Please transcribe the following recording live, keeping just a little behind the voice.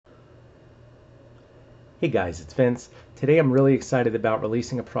Hey guys, it's Vince. Today I'm really excited about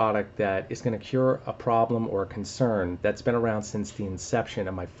releasing a product that is going to cure a problem or a concern that's been around since the inception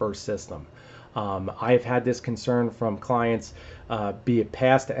of my first system. I've had this concern from clients, be it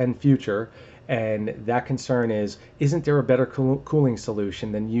past and future, and that concern is, isn't there a better cooling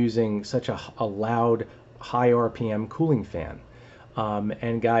solution than using such a loud, high RPM cooling fan?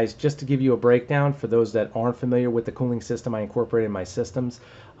 And guys, just to give you a breakdown for those that aren't familiar with the cooling system I incorporated in my systems,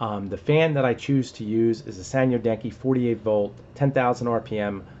 the fan that I choose to use is a Sanyo Denki 48 volt, 10,000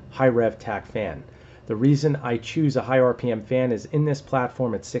 RPM, high rev tack fan. The reason I choose a high RPM fan is in this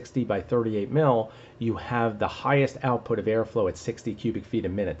platform at 60 by 38 mil, you have the highest output of airflow at 60 cubic feet a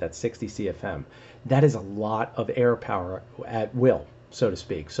minute. That's 60 CFM. That is a lot of air power at will, so to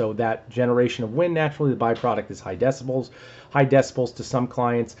speak. So that generation of wind, naturally the byproduct is high decibels. High decibels to some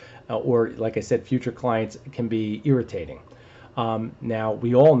clients, or like I said, future clients, can be irritating. Now,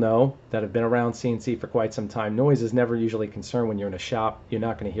 we all know that have been around CNC for quite some time, noise is never usually a concern when you're in a shop. You're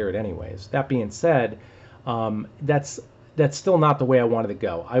not going to hear it anyways. That being said, that's still not the way I wanted to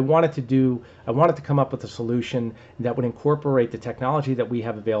go. I wanted to come up with a solution that would incorporate the technology that we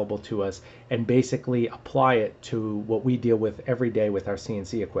have available to us and basically apply it to what we deal with every day with our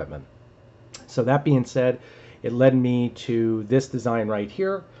CNC equipment. So that being said, it led me to this design right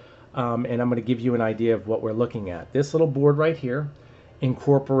here, and I'm going to give you an idea of what we're looking at. This little board right here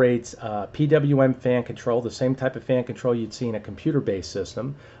incorporates PWM fan control, the same type of fan control you'd see in a computer-based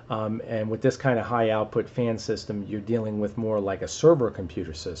system. And with this kind of high output fan system, you're dealing with more like a server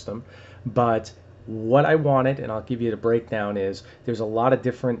computer system. But what I wanted, and I'll give you the breakdown, is there's a lot of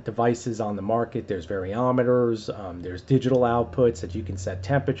different devices on the market. There's variometers, there's digital outputs that you can set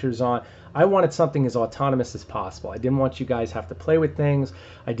temperatures on. I wanted something as autonomous as possible. I didn't want you guys to have to play with things.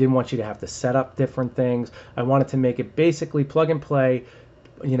 I didn't want you to have to set up different things. I wanted to make it basically plug and play,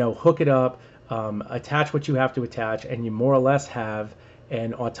 hook it up, attach what you have to attach, and you more or less have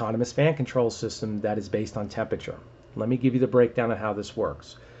an autonomous fan control system that is based on temperature. Let me give you the breakdown of how this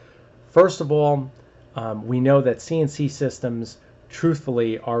works. First of all, we know that CNC systems,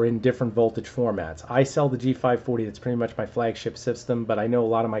 truthfully, are in different voltage formats. I sell the G540, that's pretty much my flagship system, but I know a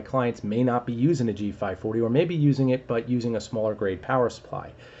lot of my clients may not be using a G540 or maybe using it, but using a smaller grade power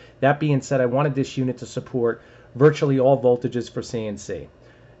supply. That being said, I wanted this unit to support virtually all voltages for CNC.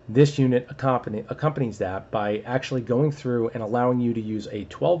 This unit accompanies that by actually going through and allowing you to use a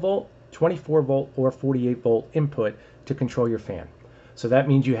 12 volt, 24 volt, or 48 volt input to control your fan. So that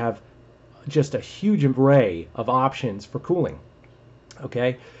means you have just a huge array of options for cooling.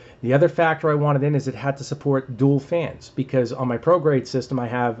 Okay. The other factor I wanted in is it had to support dual fans, because on my pro grade system I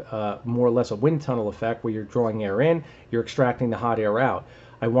have more or less a wind tunnel effect where you're drawing air in, you're extracting the hot air out.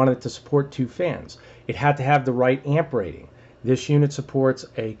 I wanted it to support two fans. It had to have the right amp rating. This unit supports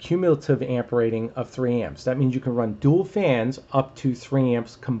a cumulative amp rating of 3 amps. That means you can run dual fans up to 3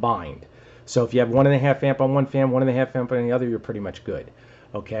 amps combined. So if you have 1.5 amp on one fan, 1.5 amp on the other, you're pretty much good.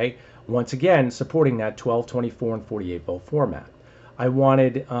 Okay. Once again, supporting that 12, 24, and 48 volt format. I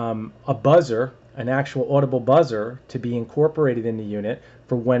wanted a buzzer, an actual audible buzzer, to be incorporated in the unit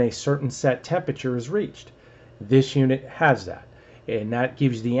for when a certain set temperature is reached. This unit has that, and that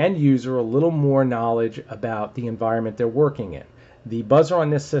gives the end user a little more knowledge about the environment they're working in. The buzzer on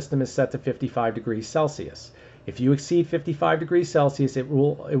this system is set to 55 degrees Celsius. If you exceed 55 degrees Celsius, it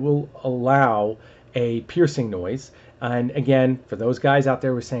will allow a piercing noise. And again, for those guys out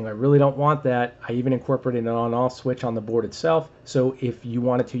there who are saying, I really don't want that, I even incorporated an on-off switch on the board itself. So if you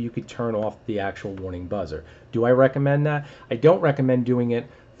wanted to, you could turn off the actual warning buzzer. Do I recommend that? I don't recommend doing it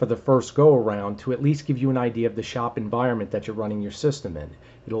for the first go around, to at least give you an idea of the shop environment that you're running your system in.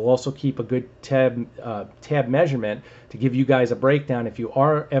 It'll also keep a good tab measurement to give you guys a breakdown. If you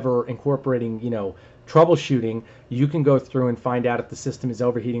are ever incorporating, troubleshooting, you can go through and find out if the system is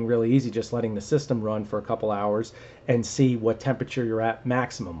overheating really easy, just letting the system run for a couple hours and see what temperature you're at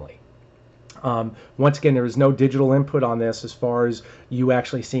maximally. Once again, there is no digital input on this as far as you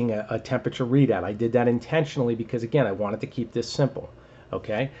actually seeing a temperature readout. I did that intentionally because, again, I wanted to keep this simple.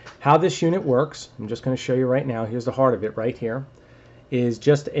 Okay, how this unit works, I'm just going to show you right now. Here's the heart of it right here. Is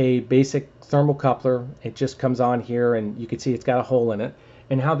just a basic thermocoupler. It just comes on here, and you can see it's got a hole in it.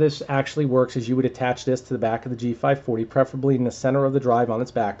 And how this actually works is you would attach this to the back of the G540, preferably in the center of the drive on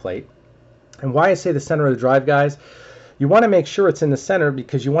its back plate. And why I say the center of the drive, guys, you want to make sure it's in the center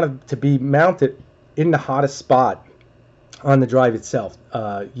because you want it to be mounted in the hottest spot on the drive itself.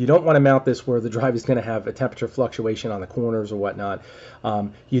 You don't want to mount this where the drive is going to have a temperature fluctuation on the corners or whatnot.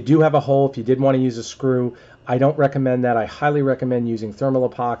 You do have a hole if you did want to use a screw. I don't recommend that. I highly recommend using thermal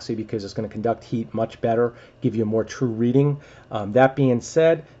epoxy because it's going to conduct heat much better, give you a more true reading. That being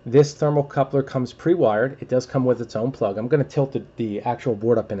said, this thermal coupler comes pre-wired. It does come with its own plug. I'm going to tilt the actual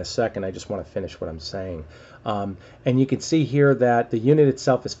board up in a second. I just want to finish what I'm saying. And you can see here that the unit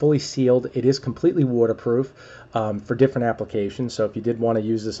itself is fully sealed. It is completely waterproof for different applications. So if you did want to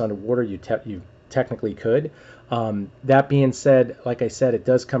use this underwater, you technically could. That being said, like I said, it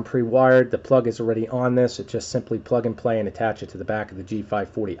does come pre-wired. The plug is already on this. It just simply plug and play and attach it to the back of the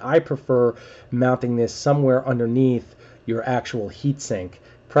G540. I prefer mounting this somewhere underneath your actual heatsink,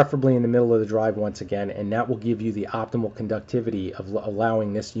 preferably in the middle of the drive once again, and that will give you the optimal conductivity of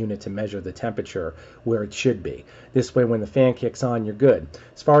allowing this unit to measure the temperature where it should be. This way when the fan kicks on, you're good.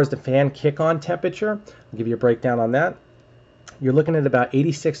 As far as the fan kick-on temperature, I'll give you a breakdown on that. You're looking at about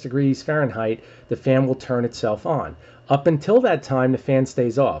 86 degrees Fahrenheit, the fan will turn itself on. Up until that time, the fan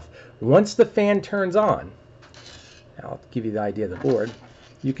stays off. Once the fan turns on, I'll give you the idea of the board,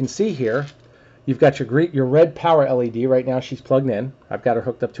 you can see here, you've got your red power LED. Right now she's plugged in. I've got her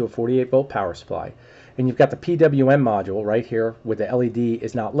hooked up to a 48 volt power supply. And you've got the PWM module right here where the LED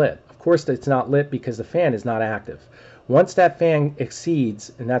is not lit. Of course it's not lit because the fan is not active. Once that fan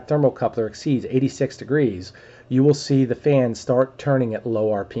exceeds, and that thermocoupler exceeds 86 degrees, you will see the fan start turning at low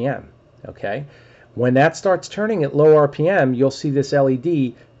RPM. Okay? When that starts turning at low RPM, you'll see this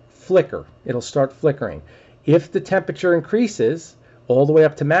LED flicker. It'll start flickering. If the temperature increases all the way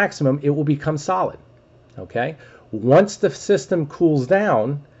up to maximum, it will become solid. Okay? Once the system cools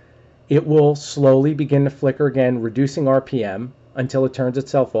down, it will slowly begin to flicker again, reducing RPM until it turns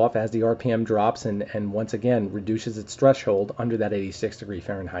itself off as the RPM drops and once again reduces its threshold under that 86 degree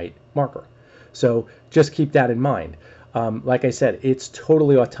Fahrenheit marker. So just keep that in mind. Like I said, it's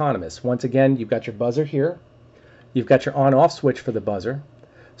totally autonomous. Once again, you've got your buzzer here. You've got your on-off switch for the buzzer.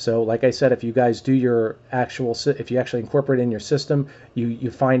 So like I said, if you guys do your if you actually incorporate it in your system,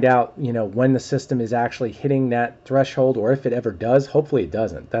 you find out, when the system is actually hitting that threshold, or if it ever does. Hopefully it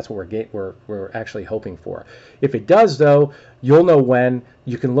doesn't. That's what we're actually hoping for. If it does though, you'll know when.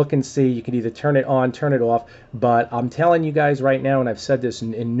 You can look and see. You can either turn it on, turn it off. But I'm telling you guys right now, and I've said this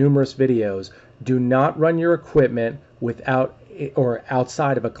in numerous videos, do not run your equipment without or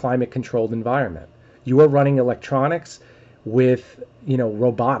outside of a climate controlled environment. You are running electronics with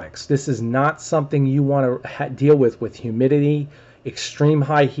robotics. This is not something you want to deal with humidity, extreme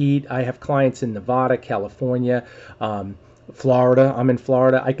high heat. I have clients in Nevada, California, Florida. I'm in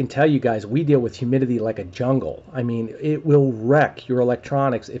Florida. I can tell you guys, we deal with humidity like a jungle. I mean, it will wreck your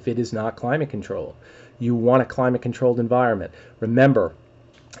electronics if it is not climate controlled. You want a climate controlled environment. Remember,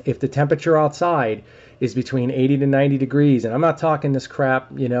 if the temperature outside is between 80 to 90 degrees, and I'm not talking this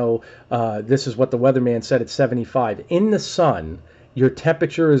crap, this is what the weatherman said, it's 75. In the sun, your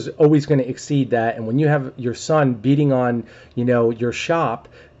temperature is always going to exceed that, and when you have your sun beating on, your shop,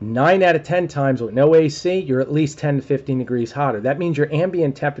 9 out of 10 times with no AC, you're at least 10 to 15 degrees hotter. That means your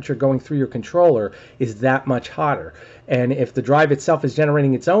ambient temperature going through your controller is that much hotter. And if the drive itself is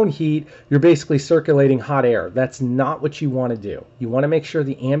generating its own heat, you're basically circulating hot air. That's not what you want to do. You want to make sure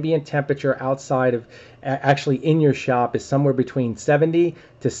the ambient temperature outside of, actually in your shop, is somewhere between 70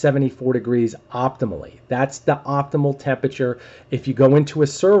 to 74 degrees optimally. That's the optimal temperature. If you go into a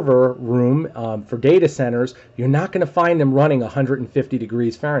server room for data centers, you're not going to find them running 150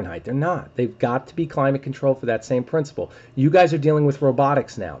 degrees Fahrenheit. They're not. They've got to be climate controlled for that same principle. You guys are dealing with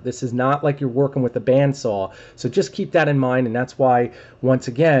robotics now. This is not like you're working with a bandsaw. So just keep that in mind, and that's why, once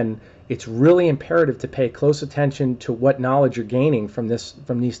again, it's really imperative to pay close attention to what knowledge you're gaining from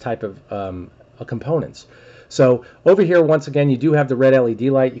these type of components. So over here, once again, you do have the red LED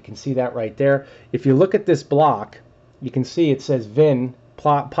light. You can see that right there. If you look at this block, you can see it says VIN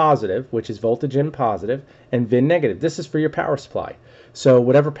positive, which is voltage in positive, and VIN negative. This is for your power supply. So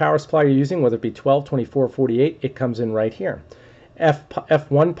whatever power supply you're using, whether it be 12, 24, 48, it comes in right here.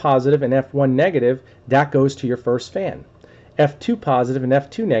 F1 positive and F1 negative, that goes to your first fan. F2 positive and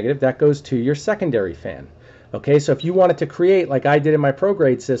F2 negative, that goes to your secondary fan. Okay, so if you wanted to create, like I did in my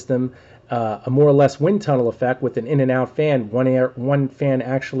ProGrade system, a more or less wind tunnel effect with an in and out fan, one fan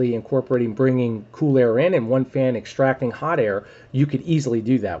actually incorporating bringing cool air in and one fan extracting hot air, you could easily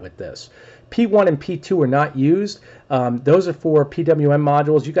do that with this. P1 and P2 are not used. Those are for PWM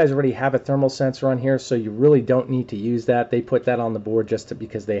modules. You guys already have a thermal sensor on here, so you really don't need to use that. They put that on the board just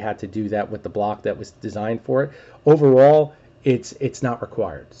because they had to do that with the block that was designed for it. Overall, it's not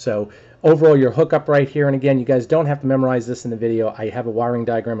required. So overall, your hookup right here, and again, you guys don't have to memorize this in the video. I have a wiring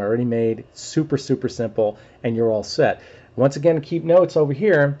diagram I already made, super simple, and you're all set. Once again, keep notes over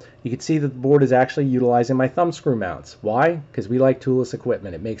here. You can see that the board is actually utilizing my thumb screw mounts. Why? Because we like toolless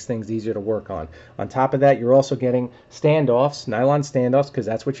equipment. It makes things easier to work on. On top of that, you're also getting standoffs, nylon standoffs, because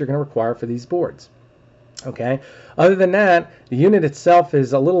that's what you're going to require for these boards. Okay. Other than that, the unit itself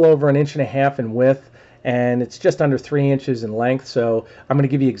is a little over 1.5 inches in width, and it's just under 3 inches in length. So I'm going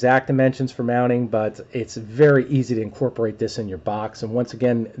to give you exact dimensions for mounting, but it's very easy to incorporate this in your box. And once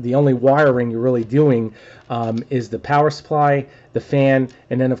again, the only wiring you're really doing is the power supply, the fan,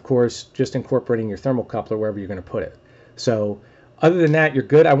 and then of course just incorporating your thermocoupler wherever you're going to put it. So other than that, you're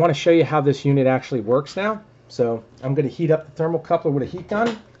good. I want to show you how this unit actually works now. So I'm going to heat up the thermocoupler with a heat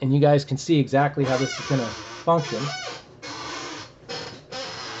gun, and you guys can see exactly how this is going to function.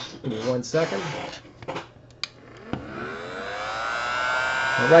 Give me 1 second.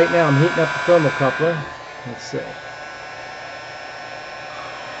 Right now I'm heating up the thermocoupler. Let's see.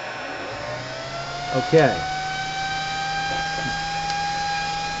 Okay.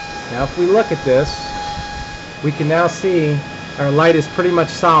 Now if we look at this, we can now see our light is pretty much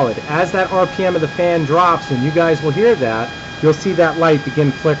solid. As that RPM of the fan drops, and you guys will hear that, you'll see that light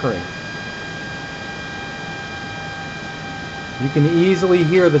begin flickering. You can easily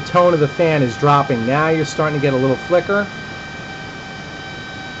hear the tone of the fan is dropping. Now you're starting to get a little flicker.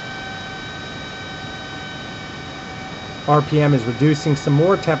 RPM is reducing some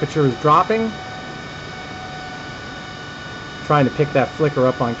more, temperature is dropping. Trying to pick that flicker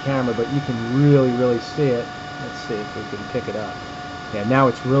up on camera, but you can really see it. Let's see if we can pick it up. Yeah, now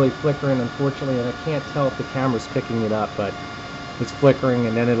it's really flickering, unfortunately, and I can't tell if the camera's picking it up, but it's flickering,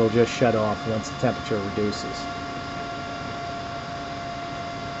 and then it'll just shut off once the temperature reduces.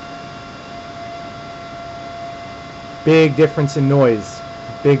 Big difference in noise.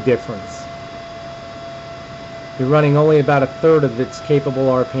 Big difference. You're running only about 1/3 of its capable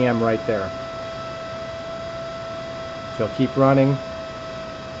RPM right there. So keep running.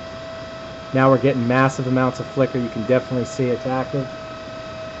 Now we're getting massive amounts of flicker. You can definitely see it's active.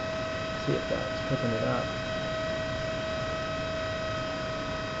 See if that's picking it up.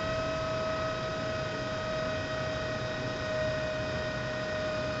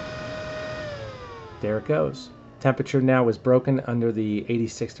 There it goes. Temperature now is broken under the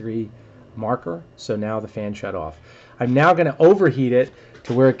 86-degree marker, so now the fan shut off. I'm now going to overheat it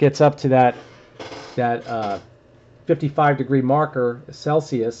to where it gets up to that 55-degree marker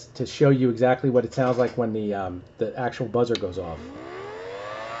Celsius to show you exactly what it sounds like when the actual buzzer goes off.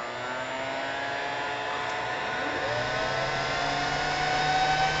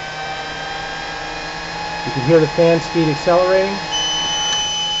 You can hear the fan speed accelerating.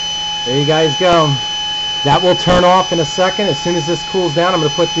 There you guys go. That will turn off in a second. As soon as this cools down, I'm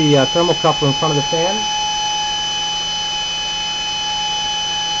going to put the thermocoupler in front of the fan.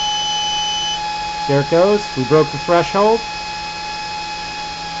 There it goes. We broke the threshold.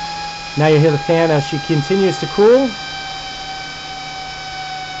 Now you hear the fan as she continues to cool.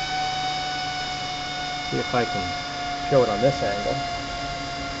 See if I can show it on this angle.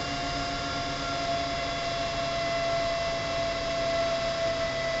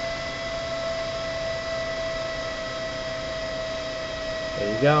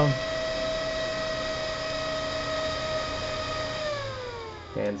 There you go.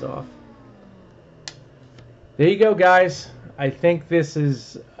 Hands off. There you go, guys. I think this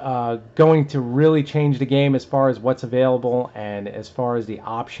is going to really change the game as far as what's available and as far as the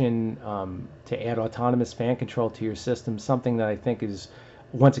option to add autonomous fan control to your system. Something that I think is,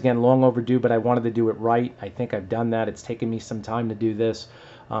 once again, long overdue, but I wanted to do it right. I think I've done that. It's taken me some time to do this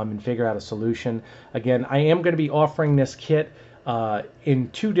and figure out a solution. Again, I am going to be offering this kit in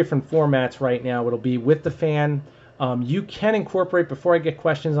 2 different formats right now. It'll be with the fan. You can incorporate, before I get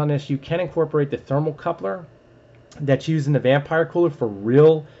questions on this, you can incorporate the thermocoupler that's used in the Vampire cooler for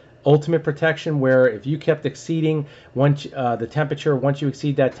real ultimate protection, where if you kept exceeding the temperature, once you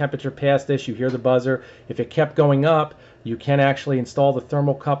exceed that temperature past this, you hear the buzzer. If it kept going up, you can actually install the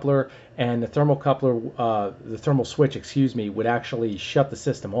thermocoupler, and the thermocoupler, the thermal switch, excuse me, would actually shut the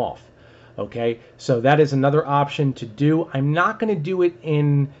system off. Okay, so that is another option to do. I'm not going to do it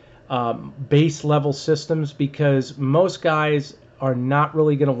in base level systems because most guys are not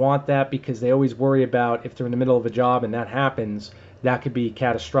really going to want that, because they always worry about if they're in the middle of a job and that happens, that could be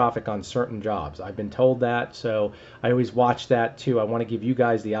catastrophic on certain jobs. I've been told that, so I always watch that too. I want to give you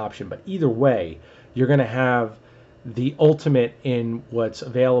guys the option, but either way, you're going to have the ultimate in what's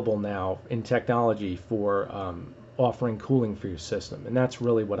available now in technology for offering cooling for your system, and that's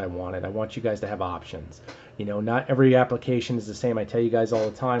really what I wanted. I want you guys to have options. You know, not every application is the same. I tell you guys all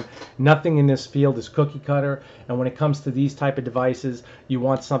the time, nothing in this field is cookie cutter, and when it comes to these type of devices, you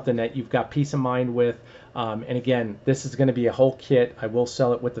want something that you've got peace of mind with. And again, this is going to be a whole kit. I will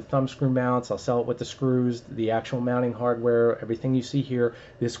sell it with the thumb screw mounts. I'll sell it with the screws, the actual mounting hardware, everything you see here.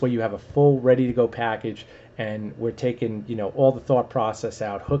 This way you have a full ready to go package, and we're taking, you know, all the thought process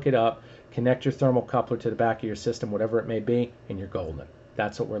out. Hook it up, connect your thermocoupler to the back of your system, whatever it may be, and you're golden.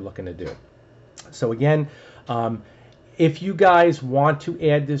 That's what we're looking to do. So again, if you guys want to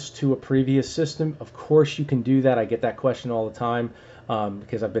add this to a previous system, of course you can do that. I get that question all the time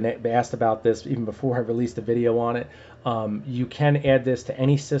because I've been asked about this even before I released a video on it. You can add this to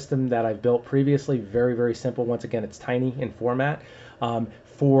any system that I've built previously. Very, very simple. Once again, it's tiny in format.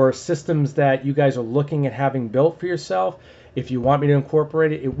 For systems that you guys are looking at having built for yourself, if you want me to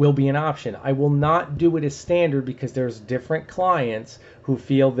incorporate it, it will be an option. I will not do it as standard because there's different clients who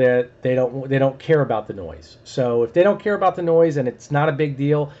feel that they don't care about the noise. So if they don't care about the noise and it's not a big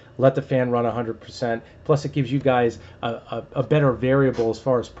deal, let the fan run 100%. Plus it gives you guys a better variable as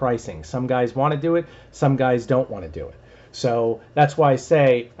far as pricing. Some guys want to do it, some guys don't want to do it. So that's why I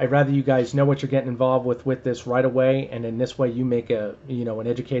say I'd rather you guys know what you're getting involved with this right away, and in this way you make an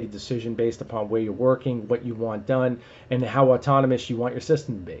educated decision based upon where you're working, what you want done, and how autonomous you want your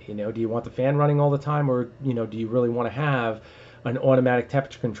system to be. Do you want the fan running all the time, or do you really want to have an automatic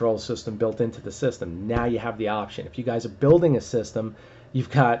temperature control system built into the system? Now you have the option. If you guys are building a system,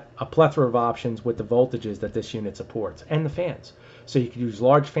 you've got a plethora of options with the voltages that this unit supports and the fans. So you can use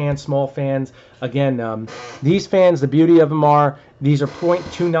large fans, small fans. Again, these fans, the beauty of them are, these are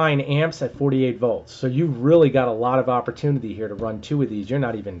 0.29 amps at 48 volts. So you've really got a lot of opportunity here to run two of these. You're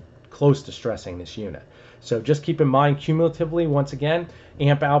not even close to stressing this unit. So just keep in mind, cumulatively, once again,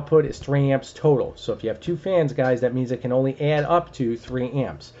 amp output is 3 amps total. So if you have two fans, guys, that means it can only add up to 3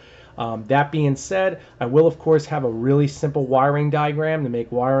 amps. That being said, I will of course have a really simple wiring diagram to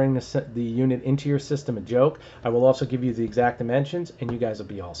make wiring the unit into your system a joke. I will also give you the exact dimensions, and you guys will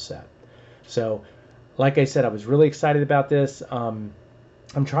be all set. So like I said, I was really excited about this. I'm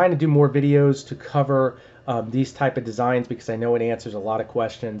trying to do more videos to cover these type of designs because I know it answers a lot of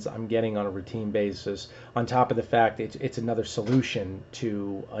questions I'm getting on a routine basis. On top of the fact it's another solution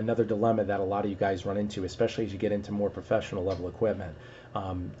to another dilemma that a lot of you guys run into, especially as you get into more professional level equipment.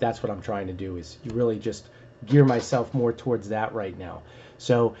 That's what I'm trying to do, is you really just gear myself more towards that right now.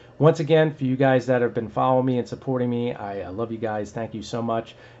 So once again, for you guys that have been following me and supporting me, I love you guys. Thank you so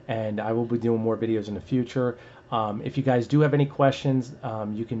much, and I will be doing more videos in the future. If you guys do have any questions,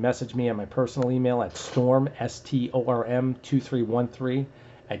 you can message me on my personal email at storm, STORM2313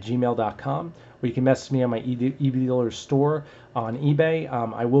 @gmail.com, or you can message me on my eDealer store on eBay.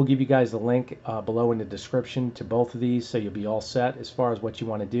 I will give you guys the link below in the description to both of these, so you'll be all set as far as what you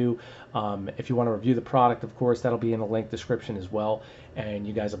want to do. If you want to review the product, of course, that'll be in the link description as well, and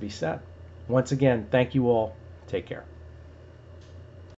you guys will be set. Once again, thank you all. Take care.